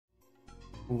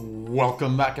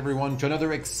Welcome back everyone to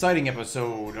another exciting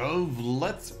episode of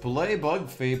Let's Play Bug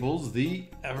Fables, the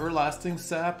Everlasting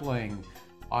Sapling.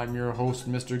 I'm your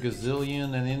host, Mr.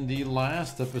 Gazillion, and in the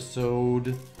last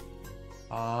episode,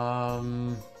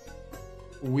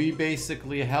 we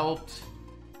basically helped,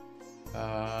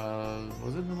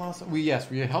 was it the last one? We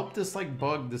helped this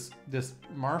bug, this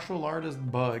martial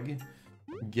artist bug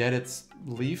get its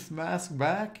Leif mask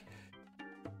back,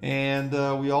 and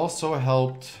we also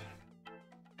helped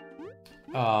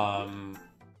we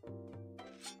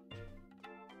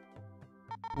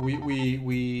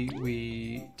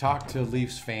talked to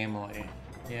Leif's family.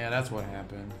 Yeah, that's what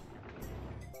happened.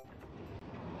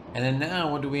 And then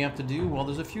now, what do we have to do? Well,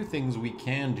 there's a few things we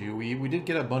can do. We did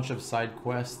get a bunch of side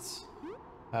quests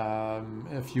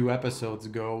a few episodes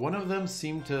ago. One of them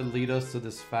seemed to lead us to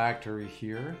this factory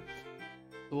here.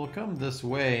 So we'll come this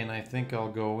way, and I think I'll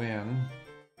go in.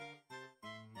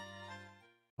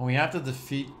 And we have to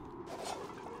defeat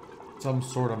some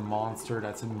sort of monster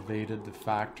that's invaded the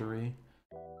factory.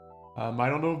 I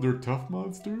don't know if they're tough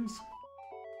monsters.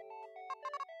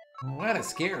 What a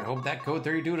scare. Hope that code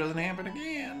 32 doesn't happen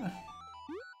again.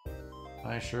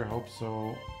 I sure hope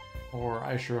so. Or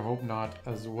I sure hope not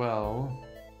as well.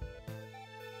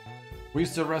 We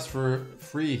used to rest for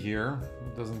free here.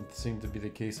 It doesn't seem to be the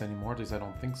case anymore, at least I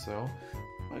don't think so.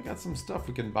 I got some stuff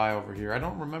we can buy over here. I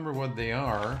don't remember what they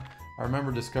are. I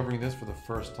remember discovering this for the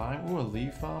first time. Ooh, a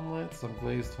leaf omelet, some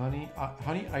glazed honey.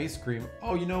 Honey ice cream.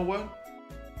 Oh, you know what?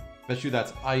 Bet you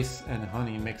that's ice and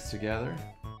honey mixed together.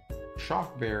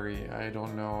 Shockberry. I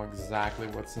don't know exactly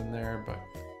what's in there, but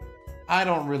I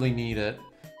don't really need it.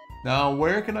 Now,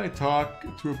 where can I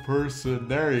talk to a person?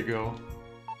 There you go.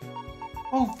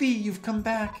 Oh, Fee, you've come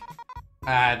back.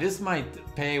 This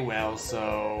might pay well,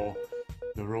 so...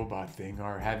 The robot thing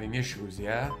are having issues,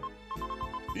 yeah?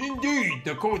 Indeed,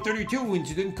 the Code 32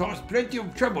 incident caused plenty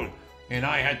of trouble, and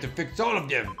I had to fix all of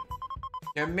them.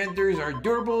 The menders are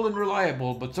durable and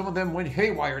reliable, but some of them went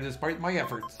haywire despite my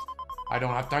efforts. I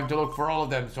don't have time to look for all of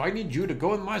them, so I need you to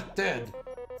go in my stead.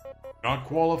 Not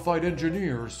qualified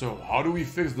engineer, so how do we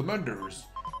fix the menders?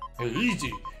 Hey,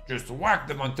 easy, just whack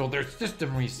them until their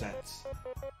system resets.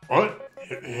 What?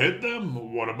 Hit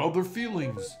them? What about their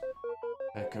feelings?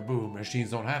 Kaboom,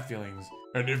 machines don't have feelings.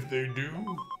 And if they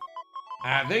do?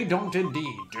 They don't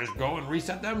indeed. Just go and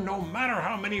reset them no matter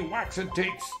how many whacks it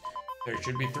takes. There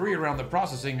should be 3 around the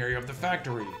processing area of the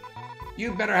factory.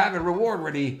 You better have a reward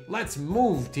ready. Let's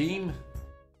move, team.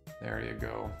 There you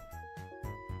go.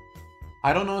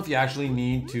 I don't know if you actually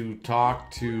need to talk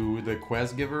to the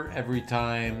quest giver every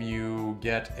time you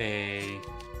get a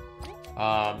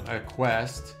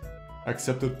quest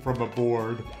accepted from a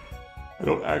board. I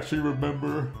don't actually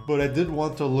remember, but I did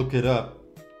want to look it up.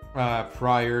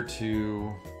 Prior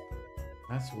to...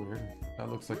 That's weird. That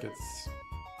looks like it's...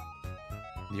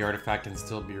 The artifact can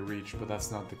still be reached, but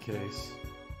that's not the case.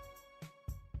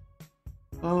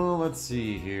 Oh, let's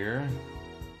see here.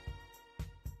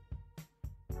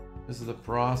 This is the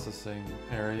processing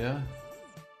area.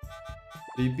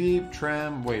 Beep beep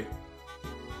tram... Wait.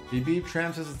 Beep beep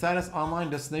tram says the status online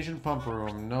destination pump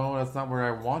room. No, that's not where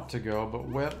I want to go, but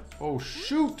where... Oh,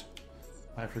 shoot!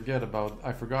 I forgot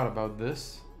about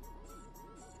this.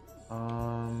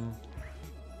 Oh,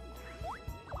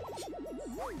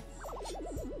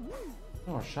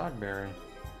 a shockberry.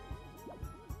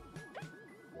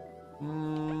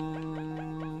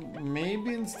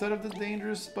 Maybe instead of the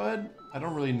dangerous spud? I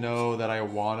don't really know that I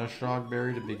want a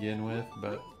shockberry to begin with,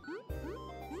 but...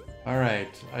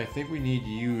 Alright, I think we need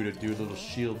you to do a little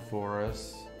shield for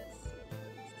us.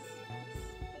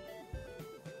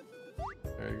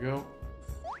 There you go.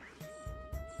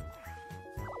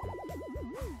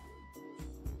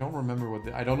 I don't remember what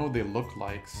I don't know what they look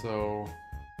like, so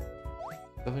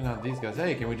definitely not these guys.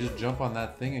 Hey, can we just jump on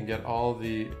that thing and get all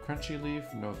the crunchy leaf?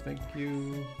 No, thank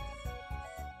you.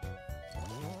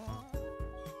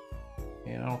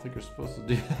 And I don't think you're supposed to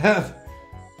do that.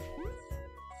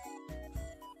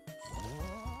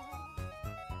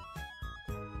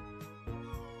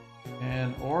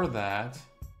 And or that.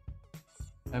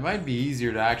 It might be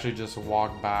easier to actually just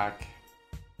walk back.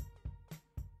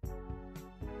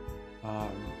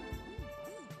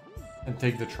 And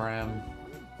take the tram.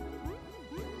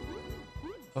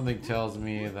 Something tells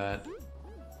me that...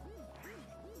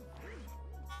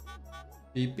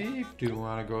 Beep beep, do you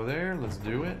want to go there? Let's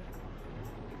do it.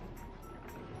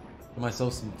 Get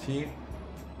myself some tea.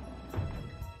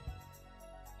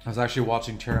 I was actually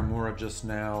watching Terramura just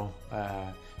now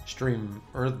stream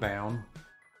Earthbound.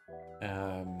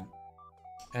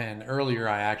 And earlier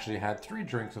I actually had 3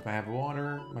 drinks. If I have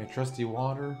water, my trusty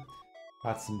water,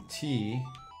 got some tea.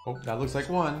 Oh, that looks like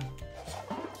one.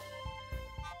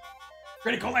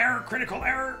 Critical error, critical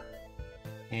error!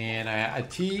 And I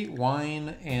had tea,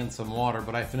 wine, and some water,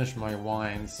 but I finished my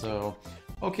wine, so...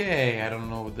 Okay, I don't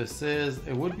know what this is.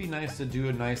 It would be nice to do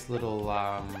a nice little,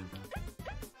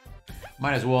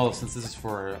 might as well, since this is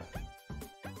for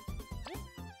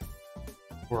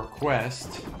a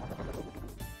quest.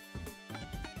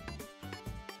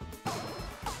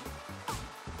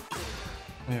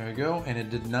 There we go, and it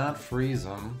did not freeze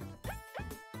them.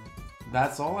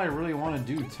 That's all I really want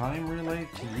to do. Time relay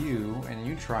to you, and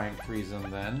you try and freeze them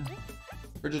then.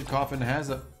 Frigid Coffin has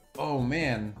a... Oh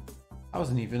man, I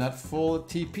wasn't even at full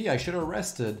TP. I should have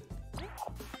rested.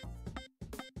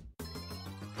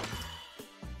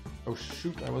 Oh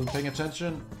shoot, I wasn't paying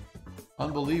attention.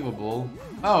 Unbelievable.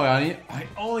 Oh, I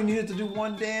only needed to do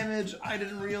 1 damage. I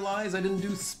didn't realize. I didn't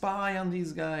do spy on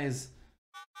these guys.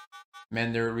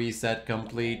 Mender reset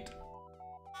complete.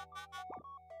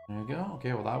 There you go.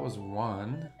 Okay, well that was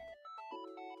 1.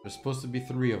 There's supposed to be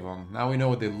 3 of them. Now we know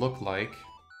what they look like.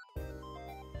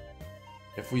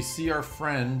 If we see our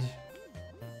friend,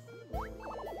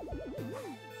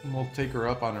 we'll take her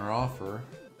up on her offer.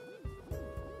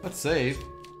 Let's save.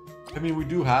 I mean, we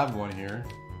do have one here.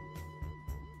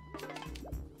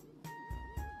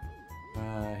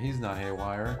 He's not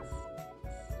haywire.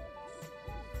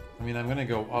 I mean, I'm gonna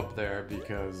go up there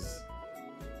because...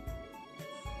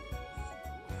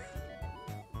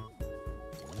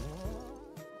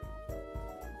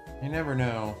 You never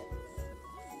know.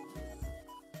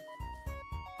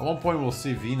 At one point we'll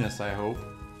see Venus, I hope.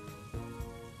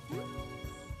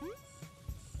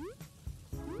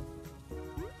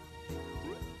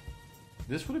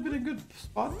 This would have been a good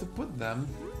spot to put them.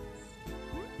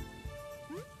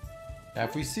 Yeah,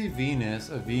 if we see Venus,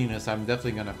 I'm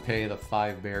definitely gonna pay the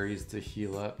 5 berries to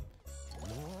heal up.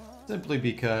 Simply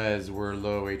because we're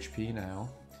low HP now.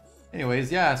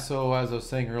 Anyways, yeah, so as I was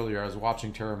saying earlier, I was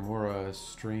watching Teramura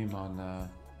stream on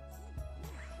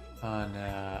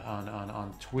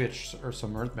Twitch or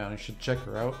some Earthbound. You should check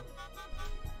her out.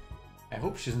 I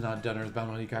hope she's not done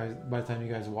Earthbound by the time you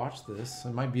guys watch this.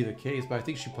 It might be the case, but I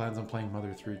think she plans on playing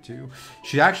Mother 3 too.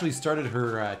 She actually started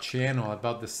her channel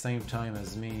about the same time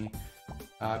as me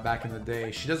back in the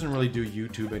day. She doesn't really do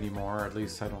YouTube anymore, or at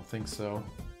least I don't think so.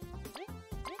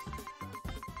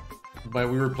 But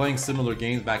we were playing similar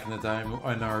games back in the time,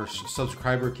 and our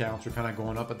subscriber counts were kind of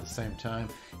going up at the same time.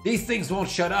 These things won't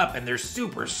shut up, and they're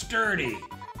super sturdy.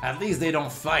 At least they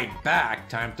don't fight back.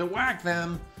 Time to whack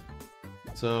them.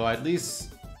 So at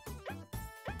least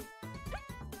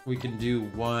we can do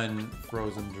 1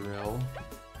 frozen drill.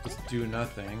 Just do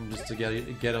nothing, just to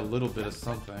get a little bit of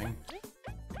something.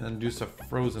 And then do some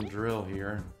frozen drill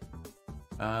here.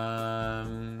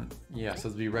 Yes,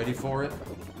 let's be ready for it.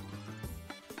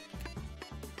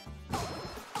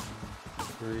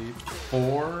 3,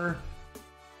 4.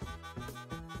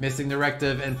 Missing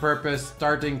directive and purpose.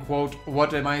 Starting quote,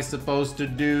 what am I supposed to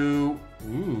do?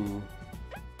 Ooh.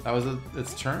 That was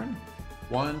its turn?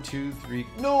 1, 2, 3.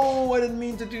 No, I didn't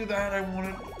mean to do that. I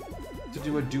wanted to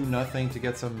do a do nothing to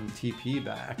get some TP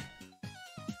back.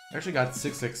 I actually got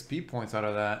 6 XP points out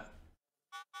of that.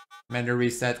 Mender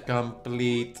reset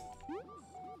complete.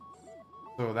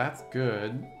 So that's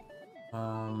good.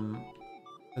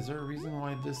 Is there a reason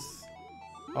why this...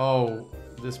 Oh,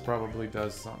 this probably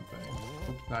does something.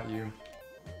 Oops, not you.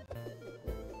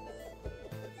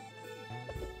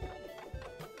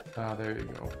 Ah, there you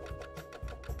go.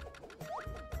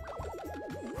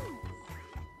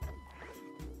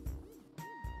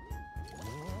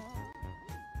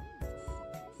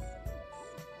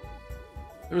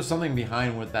 There was something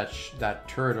behind with that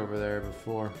turret over there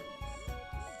before.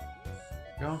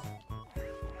 Go.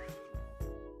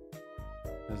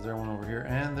 Is there one over here?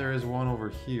 And there is one over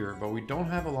here, but we don't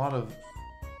have a lot of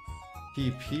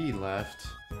PP left.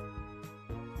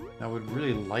 I would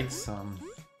really like some.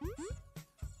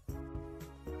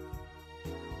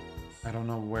 I don't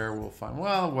know where we'll find...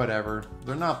 Well, whatever.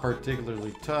 They're not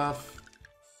particularly tough.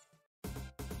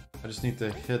 I just need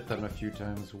to hit them a few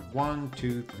times. 1,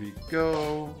 2, 3,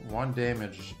 go. 1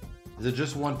 damage. Is it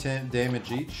just 1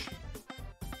 damage each?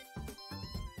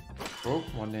 Oh,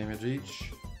 1 damage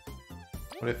each.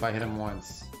 What if I hit him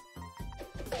once?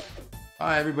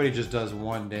 Everybody just does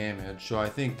 1 damage, so I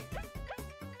think...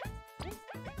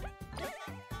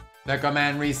 The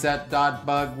command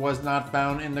reset.bug was not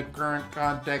found in the current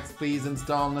context. Please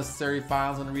install necessary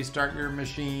files and restart your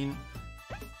machine.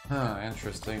 Huh,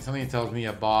 interesting. Something tells me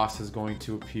a boss is going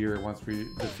to appear once we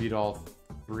defeat all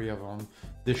 3 of them.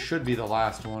 This should be the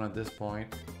last one at this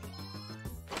point.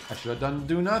 I should have done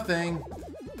do nothing.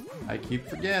 I keep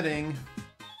forgetting.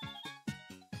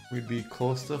 We'd be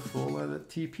close to full at a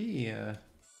TP.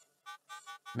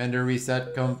 Mender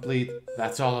reset complete.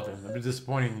 That's all of them. They're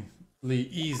disappointingly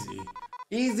easy.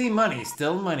 Easy money,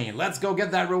 still money. Let's go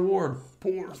get that reward.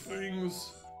 Poor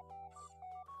things.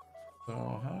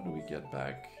 So how do we get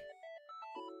back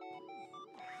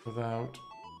without...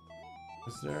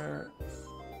 Is there...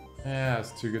 Yeah,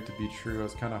 it's too good to be true. I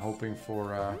was kind of hoping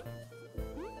for...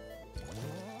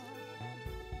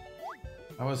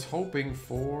 I was hoping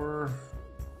for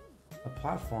a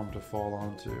platform to fall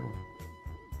onto.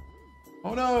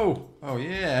 Oh no! Oh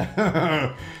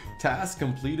yeah! Task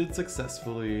completed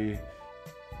successfully.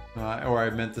 Or I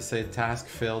meant to say task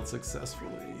failed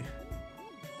successfully.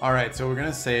 Alright, so we're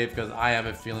gonna save because I have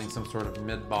a feeling some sort of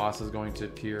mid-boss is going to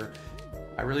appear.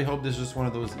 I really hope this is just one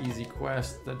of those easy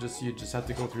quests that you just have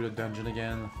to go through the dungeon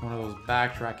again. One of those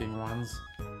backtracking ones.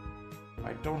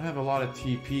 I don't have a lot of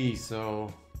TP,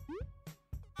 so...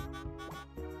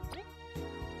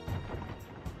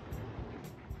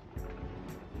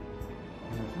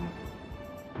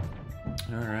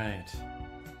 Alright.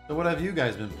 So what have you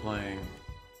guys been playing?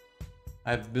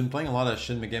 I've been playing a lot of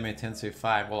Shin Megami Tensei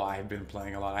 5. Well, I've been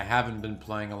playing a lot. I haven't been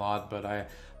playing a lot, but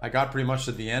I got pretty much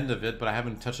to the end of it, but I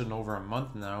haven't touched it in over a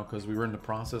month now because we were in the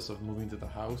process of moving to the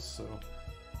house, so...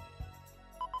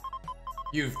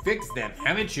 You've fixed them,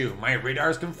 haven't you? My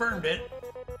radar's confirmed it.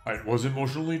 It was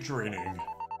emotionally draining.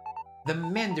 The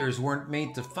Menders weren't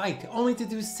made to fight, only to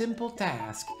do simple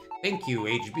tasks. Thank you,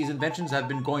 HB's inventions have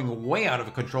been going way out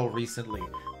of control recently.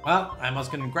 Well, I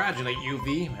must congratulate you,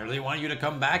 V. I really want you to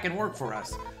come back and work for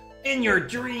us. In your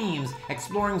dreams!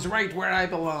 Exploring's right where I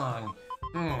belong.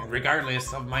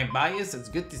 Regardless of my bias, it's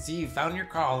good to see you found your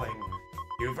calling.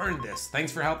 You've earned this.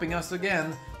 Thanks for helping us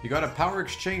again. You got a power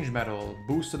exchange medal.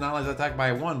 Boosts an ally's attack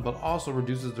by 1, but also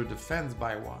reduces their defense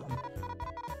by 1.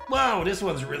 Whoa, this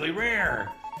one's really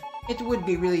rare. It would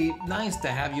be really nice to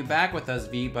have you back with us,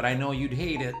 V, but I know you'd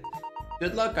hate it.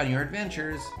 Good luck on your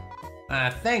adventures.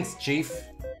 Thanks, Chief.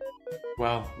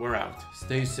 Well, we're out.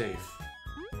 Stay safe.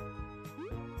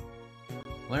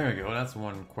 There we go, that's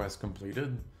one quest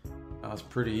completed. That was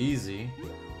pretty easy.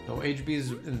 So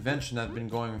HB's invention has been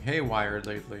going haywire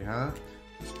lately, huh?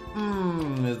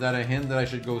 Is that a hint that I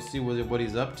should go see what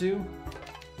he's up to?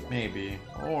 Maybe.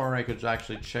 Or I could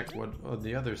actually check what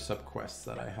the other sub-quests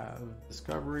that I have.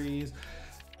 Discoveries,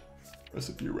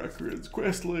 recipe records,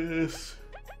 quest list.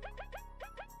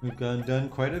 We've done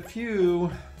quite a few.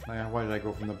 Why did I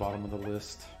go from the bottom of the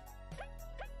list?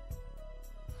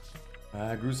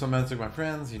 Gruesome answer, my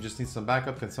friends. You just need some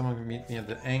backup. Can someone meet me at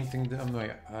the Ang Kingdom?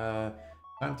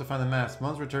 Time to find the mask.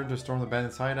 Mon's returned to storm the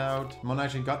bandits' hideout. Mon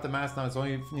actually got the mask now. It's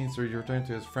only needs to return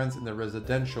to his friends in the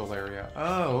residential area.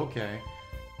 Oh, okay.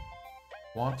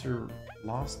 Want your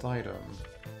lost item.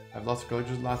 I've lost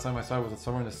collectors. Last time I saw it was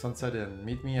somewhere in the Sunset Inn.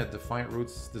 Meet me at Defiant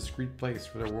Root's discreet place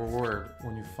for the reward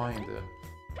when you find it.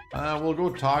 We'll go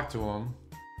talk to him.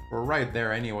 We're right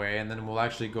there anyway, and then we'll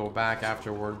actually go back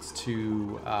afterwards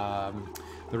to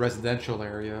the residential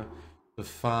area to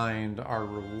find our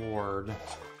reward.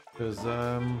 Because,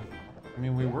 I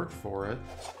mean, we worked for it.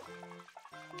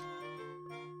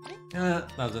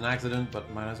 That was an accident, but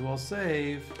might as well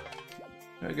save.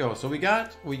 There we go. So we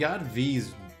got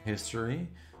V's history.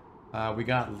 We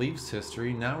got Leif's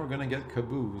history. Now we're gonna get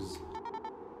Kubba's.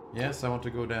 Yes, I want to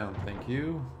go down. Thank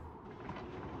you.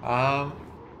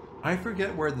 I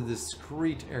forget where the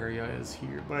discrete area is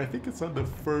here, but I think it's on the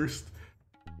first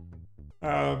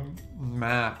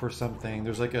map or something.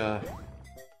 There's like a...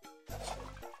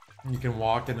 You can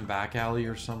walk in the back alley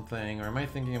or something. Or am I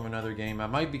thinking of another game? I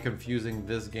might be confusing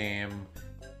this game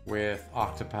with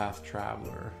Octopath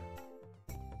Traveler.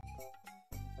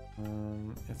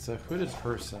 It's a hooded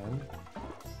person.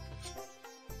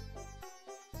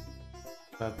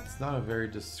 That's not a very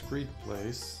discreet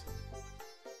place.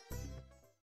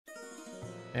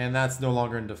 And that's no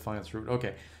longer in Defiance Route.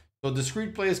 Okay, so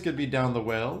discreet place could be down the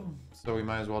well, so we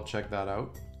might as well check that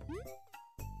out.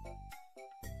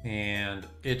 And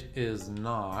it is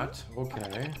not.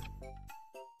 Okay.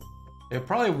 It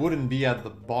probably wouldn't be at the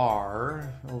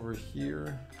bar over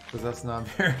here, because that's not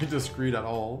very discreet at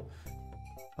all.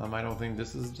 I don't think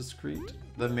this is discreet.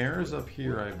 The mayor's up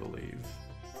here, I believe.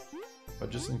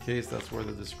 But just in case that's where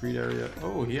the discreet area...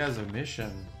 Oh, he has a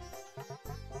mission.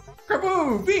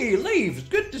 Kaboo! V! Leif! It's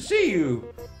good to see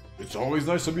you! It's always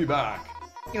nice to be back.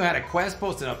 You had a quest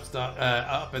posted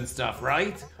up and stuff,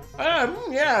 right?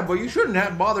 Yeah, but you shouldn't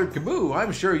have bothered Kaboo.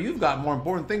 I'm sure you've got more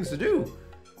important things to do.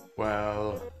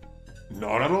 Well,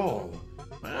 not at all.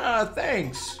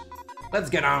 Thanks.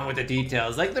 Let's get on with the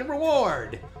details, like the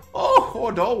reward.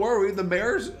 Oh, don't worry, the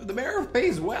mayor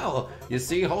pays well. You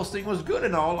see, hosting was good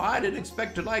and all. I didn't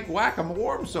expect to like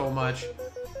Whack-A-Worm so much.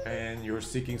 And you're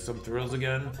seeking some thrills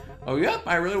again? Oh, yep,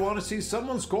 I really want to see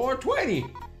someone score 20.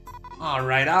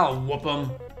 Alright, I'll whoop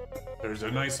them. There's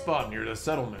a nice spot near the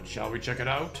settlement. Shall we check it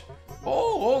out?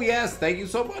 Oh yes, thank you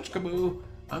so much, Kubba.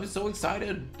 I'm so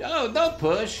excited. Oh, don't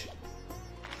push.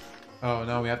 Oh,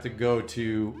 now we have to go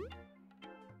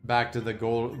back to the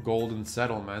golden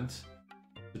settlement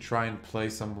to try and play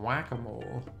some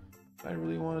whack-a-mole. Do I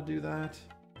really want to do that?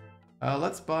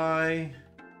 Let's buy...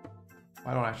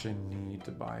 I don't actually need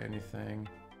to buy anything.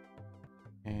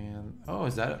 And, oh,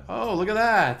 is that... Oh, look at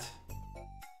that!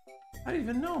 I didn't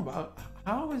even know about...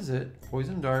 How is it?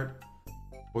 Poison dart,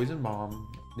 poison bomb,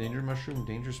 danger mushroom,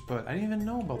 danger spud. I didn't even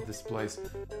know about this place.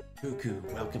 Cuckoo,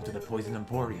 welcome to the Poison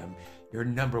Emporium. Your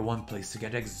 #1 place to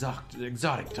get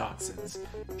exotic toxins.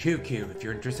 Cuckoo, if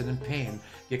you're interested in pain,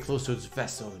 get close to its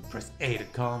vessel and press A to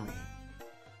call me.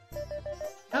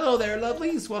 Hello there,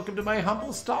 lovelies. Welcome to my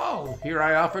humble stall. Here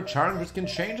I offer charms which can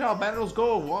change how battles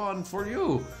go. One for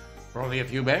you. For only a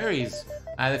few berries.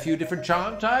 I have a few different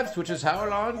charm types, which is how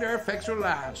long their effects will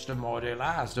last. The more they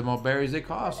last, the more berries they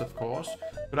cost, of course.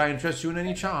 Could I interest you in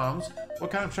any charms?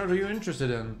 What kind of charms are you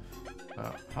interested in?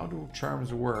 How do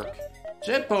charms work?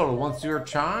 Simple. Once you're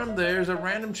charmed, there's a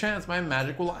random chance my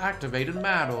magic will activate in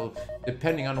battle.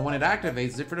 Depending on when it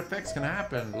activates, different effects can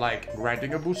happen, like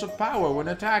granting a boost of power when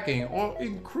attacking, or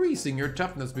increasing your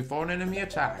toughness before an enemy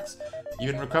attacks.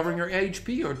 Even recovering your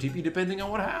HP or TP depending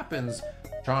on what happens.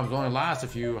 Charms only last a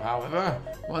few, however.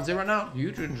 Once they run out,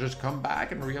 you can just come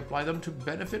back and reapply them to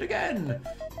benefit again.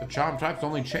 The charm types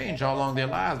only change how long they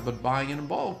last, but buying in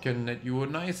bulk can net you a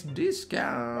nice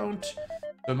discount.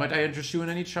 So might I interest you in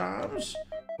any charms?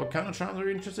 What kind of charms are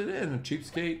you interested in?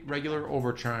 Cheapskate, regular,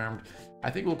 overcharmed.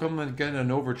 I think we'll come and get an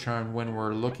overcharmed when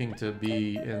we're looking to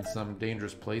be in some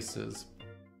dangerous places.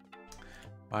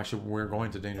 Actually, we're going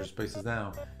to dangerous places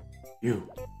now. You.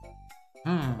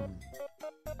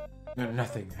 No,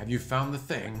 nothing. Have you found the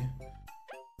thing?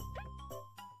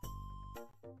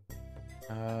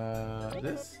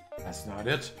 This? That's not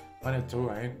it. I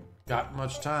ain't got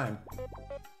much time.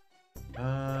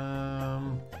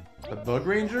 The Bug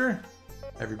Ranger?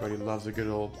 Everybody loves a good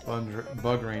old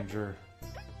Bug Ranger.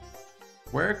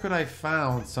 Where could I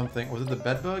found something? Was it the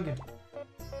bed bug?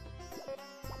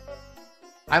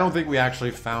 I don't think we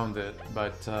actually found it,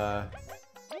 but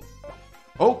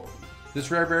oh! This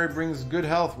rare berry brings good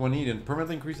health when eaten.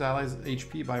 Permanently increase allies'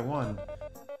 HP by 1.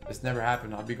 This never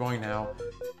happened. I'll be going now.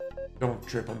 Don't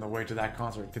trip on the way to that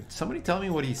concert. Can somebody tell me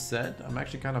what he said? I'm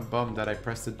actually kind of bummed that I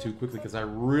pressed it too quickly because I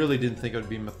really didn't think it would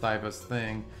be Mathiva's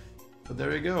thing. But there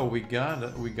we go. We got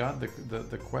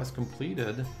the quest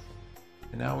completed.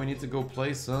 And now we need to go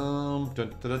play some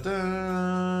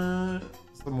some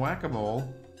whack-a-mole.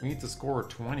 We need to score a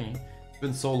 20. It's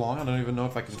been so long, I don't even know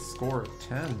if I can score a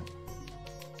 10.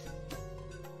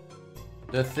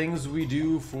 The things we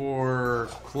do for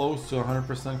close to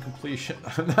 100% completion.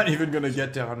 I'm not even going to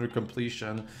get to 100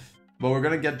 completion. But we're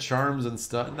going to get charms and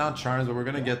stuff. Not charms, but we're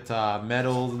going to get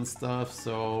medals and stuff.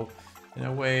 So, in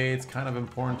a way, it's kind of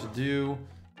important to do.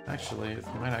 Actually, it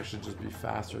might actually just be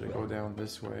faster to go down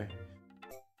this way.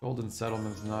 Golden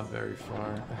Settlement's not very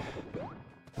far.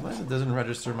 Unless it doesn't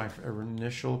register my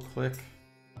initial click.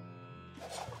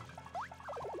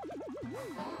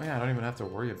 Oh yeah, I don't even have to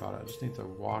worry about it. I just need to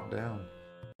walk down.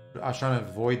 I was trying to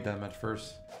avoid them at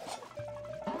first.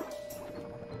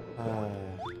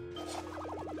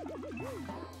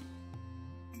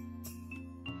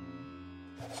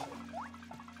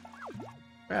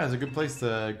 Yeah, it's a good place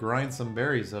to grind some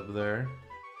berries up there.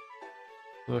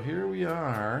 So here we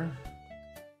are.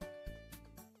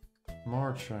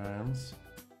 More charms.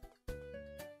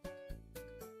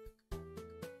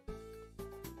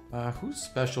 Whose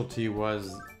specialty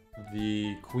was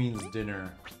the Queen's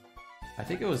Dinner? I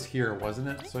think it was here, wasn't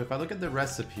it? So if I look at the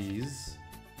recipes,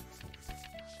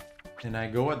 and I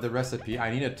go at the recipe, I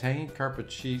need a tangy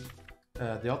carpet sheet,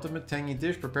 the ultimate tangy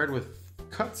dish prepared with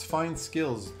Cut's fine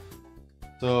skills.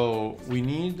 So we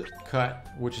need Cut,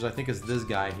 which is I think is this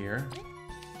guy here,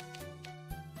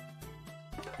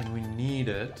 and we need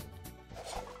it.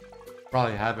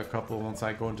 Probably have a couple once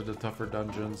I go into the tougher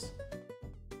dungeons.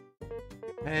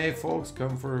 Hey folks,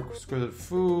 come for exquisite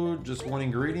food. Just one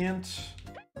ingredient.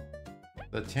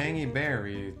 The tangy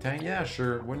berry. Yeah,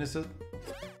 sure. When is it?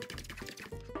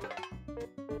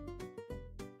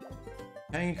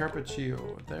 Tangy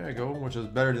carpaccio. There you go. Which is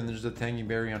better than just a tangy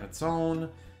berry on its own.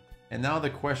 And now the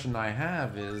question I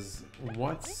have is,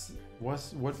 what's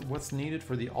needed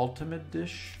for the ultimate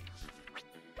dish?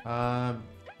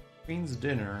 Queen's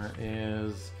Dinner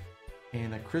is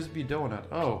in a crispy donut.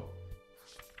 Oh.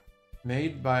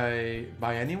 Made by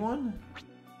anyone?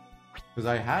 Because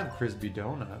I had crispy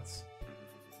donuts.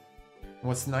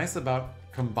 What's nice about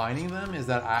combining them is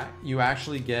that you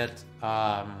actually get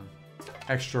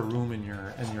extra room in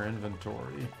your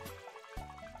inventory.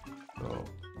 So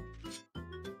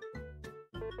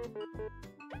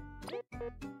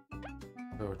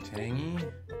tangy.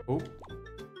 Oh,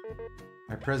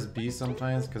 I press B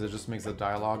sometimes because it just makes the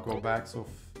dialogue go back so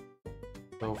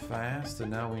fast.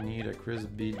 And now we need a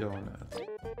crispy donut.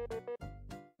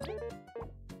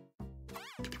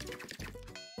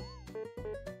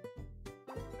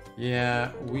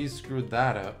 Yeah, we screwed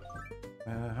that up.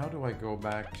 How do I go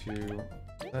back to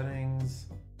settings?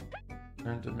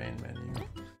 Turn to main menu.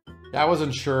 Yeah, I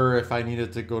wasn't sure if I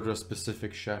needed to go to a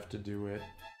specific chef to do it,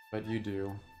 but you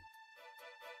do.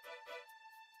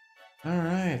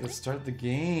 Alright, let's start the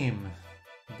game.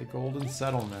 The Golden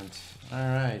Settlement.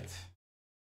 Alright.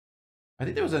 I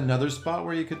think there was another spot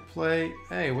where you could play.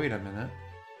 Hey, wait a minute.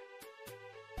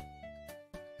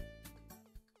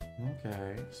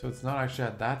 Okay, so it's not actually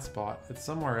at that spot. It's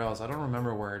somewhere else. I don't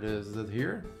remember where it is. Is it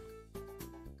here?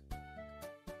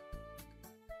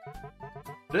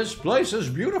 This place is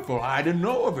beautiful. I didn't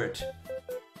know of it.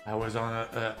 I was on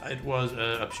it was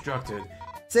obstructed.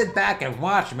 Sit back and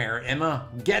watch, Mayor Emma.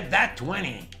 Get that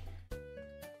 20.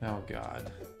 Oh,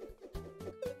 God.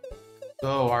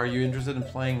 So, are you interested in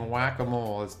playing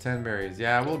Whack-A-Mole? It's 10 berries.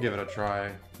 Yeah, we'll give it a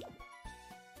try.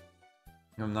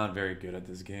 I'm not very good at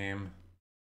this game.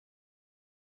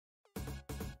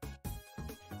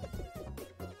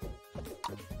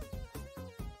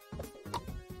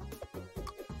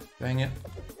 Dang it.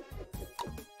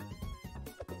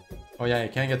 Oh yeah, you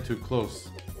can't get too close.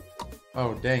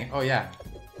 Oh dang. Oh yeah.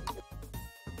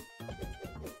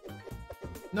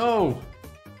 No!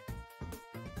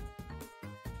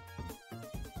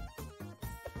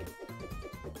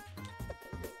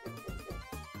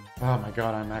 Oh my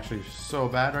god, I'm actually so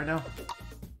bad right now.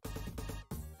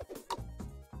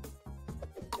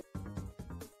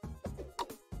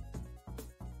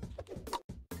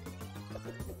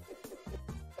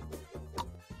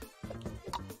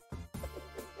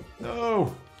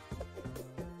 No!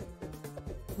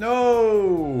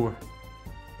 No!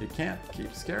 You can't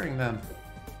keep scaring them.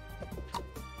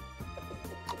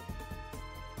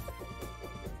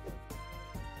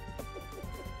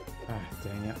 Ah,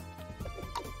 dang it.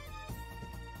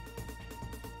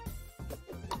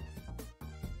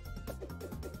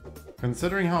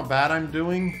 Considering how bad I'm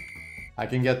doing, I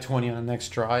can get 20 on the next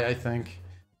try, I think.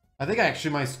 I think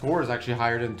actually my score is actually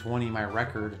higher than 20, my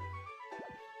record.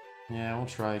 Yeah, we'll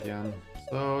try again.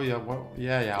 So, yeah,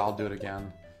 yeah, I'll do it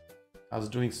again. I was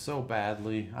doing so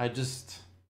badly. I just...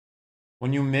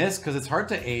 When you miss, because it's hard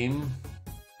to aim.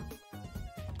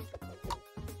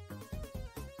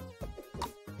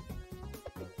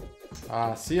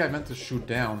 See, I meant to shoot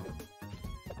down.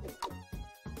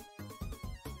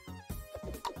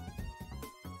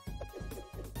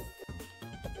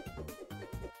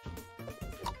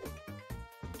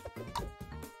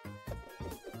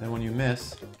 Then when you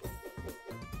miss...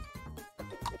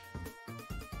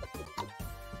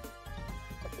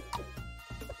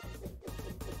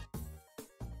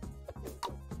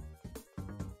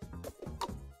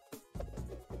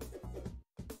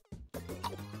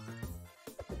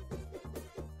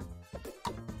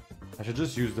 I should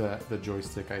just use the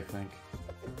joystick, I think.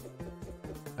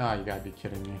 Oh, you gotta be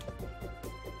kidding me.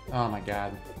 Oh my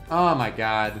god. Oh my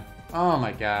god. Oh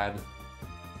my god.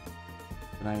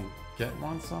 Can I get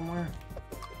one somewhere?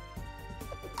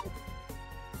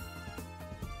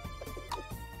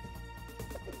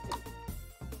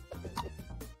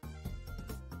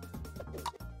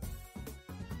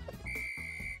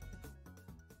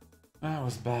 That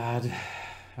was bad.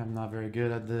 I'm not very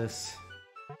good at this.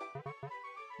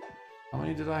 How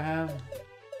many did I have?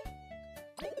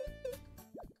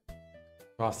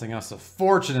 Costing us a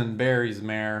fortune in berries,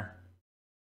 Mare.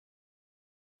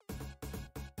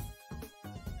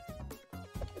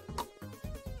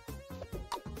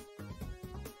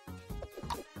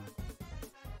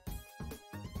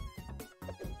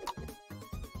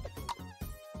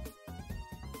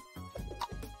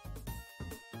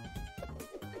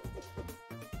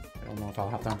 I don't know if I'll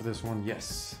have time for this one.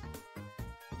 Yes.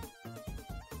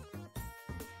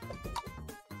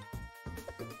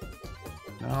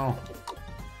 No.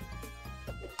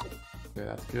 Okay,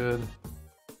 that's good.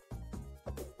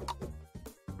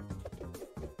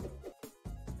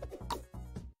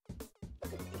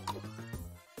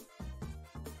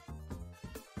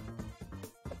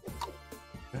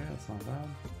 Okay, that's not bad.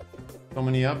 So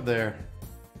many up there.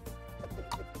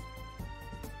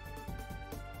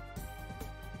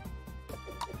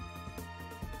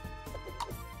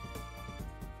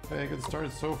 Okay, good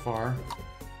start so far.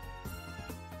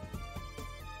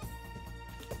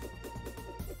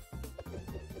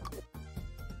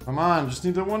 Come on, just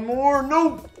need one more.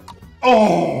 Nope.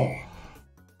 Oh!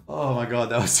 Oh my god,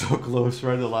 that was so close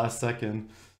right at the last second.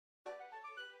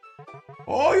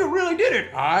 Oh, you really did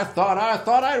it! I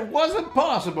thought it wasn't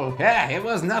possible. Yeah, it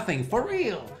was nothing, for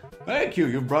real. Thank you,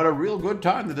 you brought a real good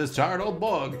time to this tired old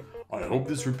bug. I hope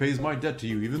this repays my debt to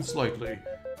you even slightly.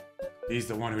 He's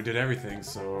the one who did everything,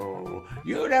 so...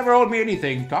 You never owed me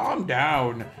anything, calm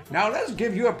down. Now let's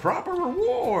give you a proper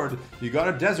reward. You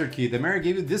got a desert key. The mayor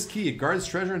gave you this key. It guards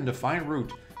treasure and defined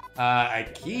route. A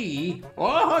key?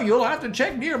 Oh, you'll have to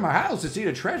check near my house to see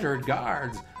the treasure it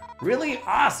guards. Really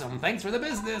awesome, thanks for the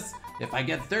business. If I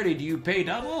get 30, do you pay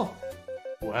double?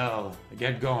 Well,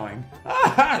 get going.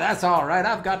 Ah, that's all right.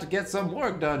 I've got to get some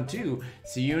work done too.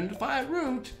 See you in the defined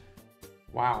route.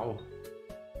 Wow.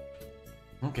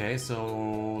 Okay,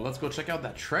 so let's go check out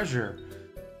that treasure.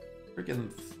 Freaking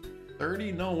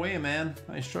 30? No way, man.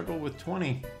 I struggle with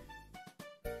 20.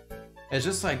 It's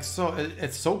just like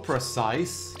it's so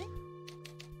precise.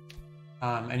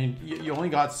 And you only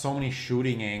got so many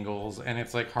shooting angles, and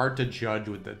it's like hard to judge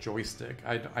with the joystick.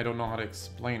 I don't know how to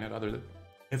explain it other than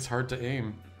it's hard to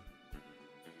aim.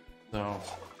 So at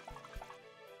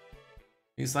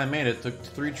least I made it. It took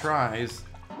 3 tries.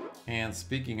 And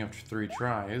speaking of 3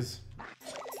 tries,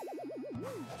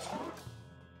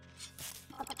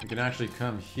 you can actually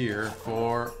come here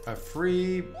for a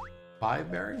free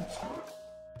 5 berry.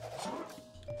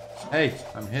 Hey,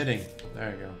 I'm hitting.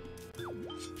 There you go.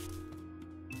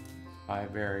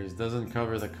 5 berries. Doesn't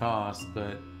cover the cost,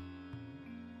 but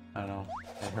I don't know.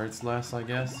 It hurts less, I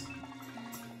guess.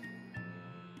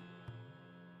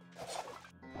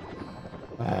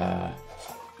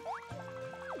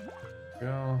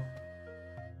 Go.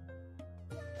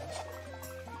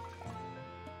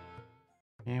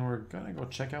 And we're gonna go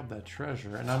check out that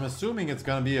treasure. And I'm assuming it's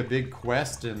gonna be a big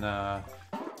quest in,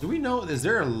 do we know, is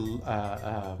there a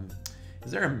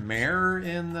mayor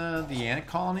in the ant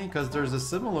colony? Because there's a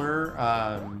similar,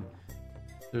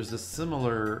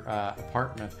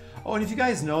 apartment. Oh, and if you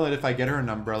guys know that if I get her an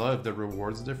umbrella, if the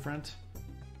reward's different,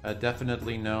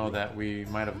 definitely know that we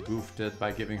might have goofed it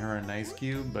by giving her an ice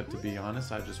cube, but to be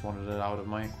honest, I just wanted it out of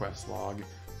my quest log.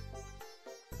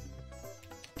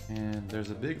 And there's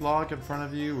a big log in front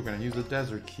of you. We're going to use a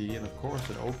desert key, and of course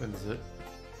it opens it.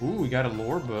 Ooh, we got a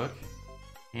lore book.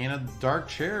 And a dark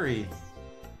cherry.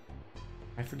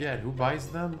 I forget, who buys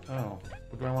them? Oh,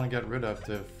 what do I want to get rid of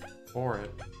for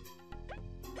it?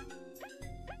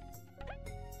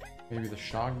 Maybe the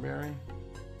shogberry?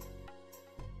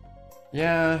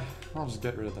 Yeah, I'll just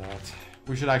get rid of that.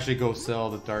 We should actually go sell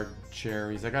the dark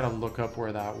cherries. I gotta look up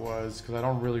where that was, because I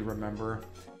don't really remember.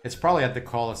 It's probably at the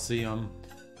Coliseum.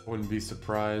 Wouldn't be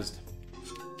surprised.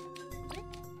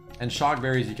 And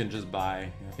shogberries you can just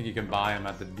buy. I think you can buy them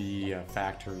at the bee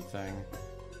factory thing.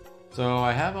 So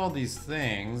I have all these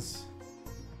things.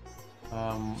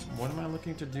 What am I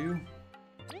looking to do?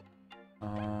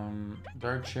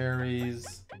 Dark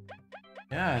cherries.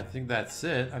 Yeah, I think that's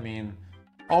it. I mean,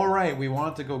 alright, we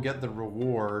want to go get the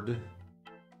reward.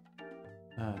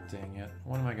 Oh, dang it.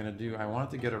 What am I gonna do? I wanted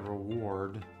to get a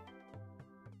reward.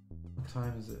 What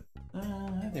time is it?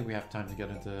 I think we have time to get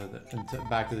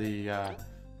back to the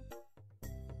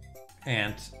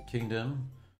Ant Kingdom.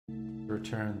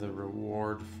 Return the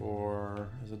reward for...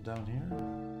 Is it down here?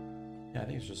 Yeah, I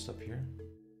think it's just up here.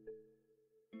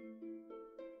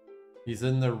 He's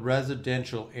in the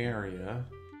residential area.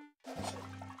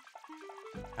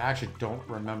 I actually don't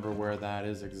remember where that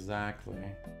is exactly.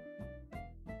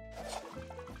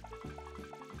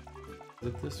 Is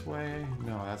it this way?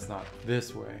 No, that's not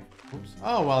this way. Oops.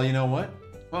 Oh, well, you know what?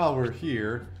 While we're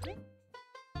here,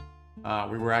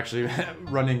 we were actually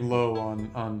running low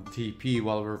on TP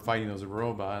while we were fighting those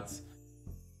robots.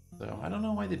 So I don't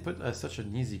know why they put such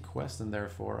an easy quest in there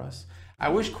for us. I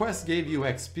wish quests gave you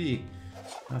XP.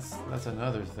 That's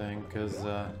another thing, because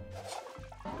oh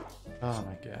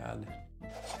my god.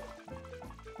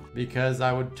 Because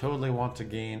I would totally want to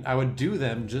gain... I would do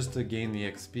them just to gain the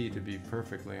XP, to be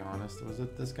perfectly honest. Was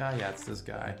it this guy? Yeah, it's this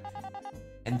guy.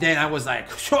 And then I was like,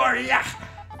 sure, yeah!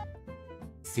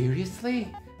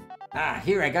 Seriously? Ah,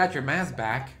 here, I got your mask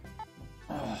back.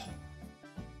 Oh.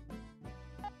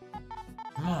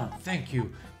 Oh, thank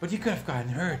you. But you could have gotten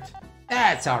hurt.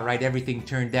 That's alright, everything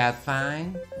turned out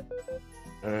fine.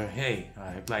 Hey,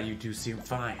 I'm glad you two seem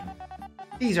fine.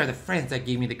 These are the friends that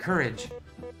gave me the courage.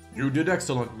 You did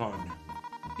excellent, man.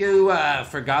 You,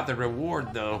 forgot the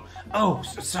reward, though. Oh,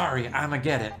 sorry, I'ma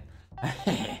get it.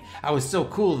 I was so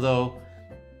cool, though.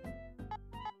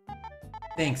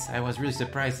 Thanks, I was really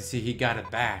surprised to see he got it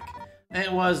back.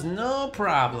 It was no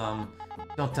problem.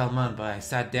 Don't tell Mom, but I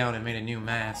sat down and made a new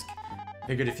mask.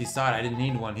 Figured if he saw it I didn't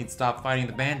need one, he'd stop fighting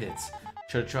the bandits.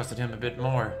 Should have trusted him a bit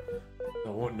more.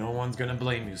 No one's gonna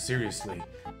blame you, seriously.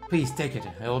 Please take it.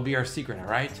 It'll be our secret,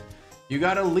 alright? You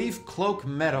got a Leif Cloak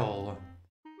medal.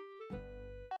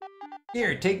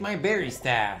 Here, take my berry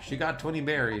stash. You got 20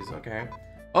 berries, okay.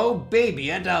 Oh, baby,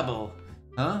 a double.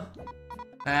 Huh?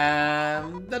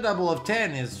 The double of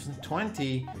 10 is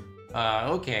 20.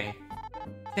 Okay.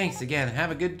 Thanks again.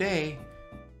 Have a good day.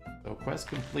 So, quest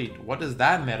complete. What does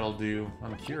that medal do?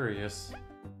 I'm curious.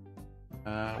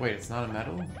 Wait, it's not a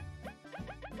medal?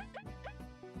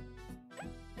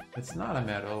 It's not a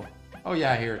medal. Oh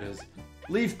yeah, here it is.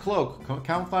 Leaf Cloak.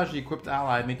 Camouflage the equipped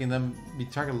ally, making them be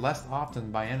targeted less often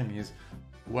by enemies.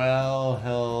 Well,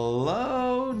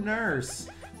 hello, nurse.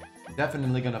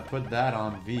 Definitely gonna put that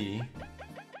on V.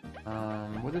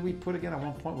 What did we put again? At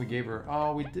one point we gave her...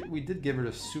 Oh, we did give her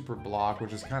the super block,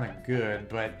 which is kind of good,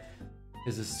 but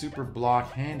is a super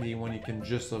block handy when you can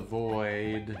just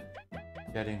avoid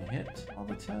getting hit all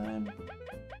the time?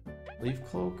 Leaf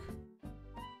Cloak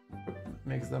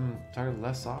makes them targeted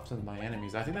less often by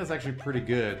enemies. I think that's actually pretty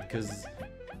good, because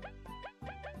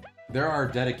there are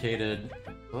dedicated...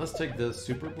 So let's take the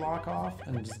super block off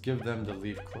and just give them the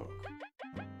Leaf Cloak.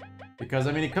 Because,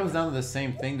 I mean, it comes down to the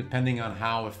same thing depending on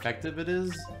how effective it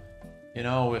is. You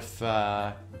know, if,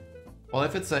 well,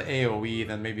 if it's an AoE,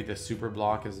 then maybe the super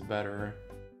block is better.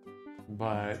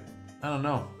 But, I don't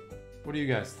know. What do you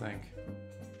guys think?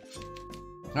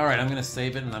 Alright, I'm going to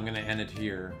save it and I'm going to end it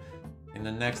here. In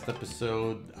the next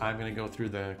episode, I'm going to go through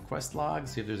the quest log,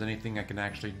 see if there's anything I can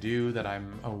actually do that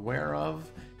I'm aware of.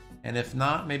 And if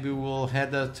not, maybe we'll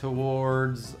head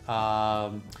towards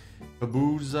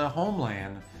Babu's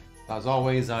homeland. As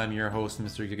always, I'm your host,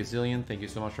 Mr. Gazillion. Thank you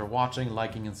so much for watching,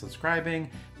 liking, and subscribing.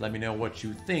 Let me know what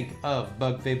you think of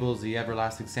Bug Fables, the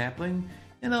Everlasting Sapling.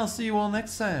 And I'll see you all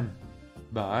next time.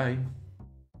 Bye.